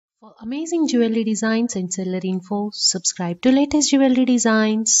For amazing jewelry designs and seller info, subscribe to latest jewelry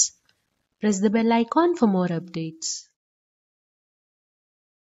designs. Press the bell icon for more updates.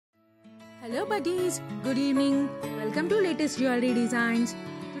 Hello buddies, good evening. Welcome to latest jewelry designs.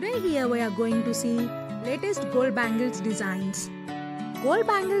 Today here we are going to see latest gold bangles designs. Gold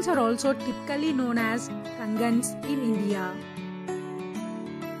bangles are also typically known as kangans in India.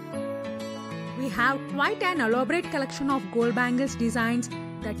 We have quite an elaborate collection of gold bangles designs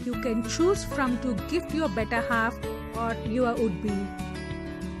that you can choose from to gift your better half or your would-be.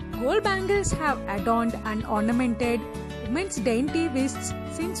 Gold bangles have adorned and ornamented women's dainty wrists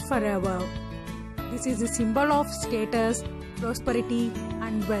since forever. This is a symbol of status, prosperity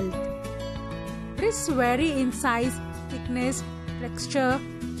and wealth. Wrists vary in size, thickness, texture,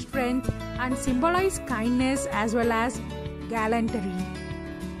 strength and symbolize kindness as well as gallantry.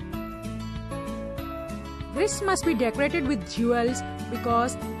 Wrists must be decorated with jewels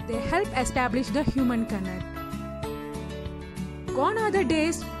because they help establish the human connect. Gone are the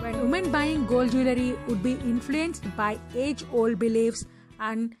days when women buying gold jewelry would be influenced by age-old beliefs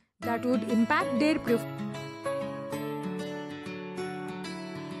and that would impact their preference.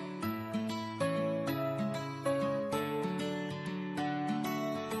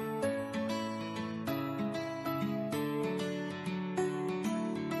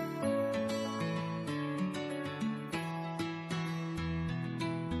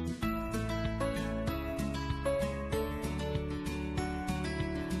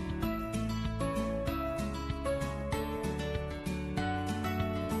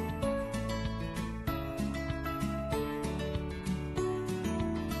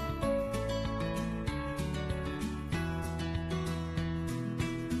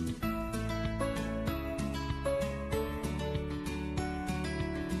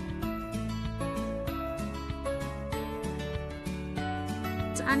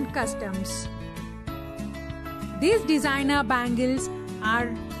 And customs. These designer bangles are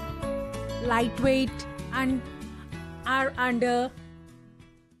lightweight and are under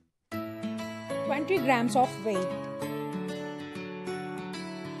 20 grams of weight.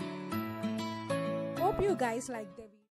 Hope you guys like the video.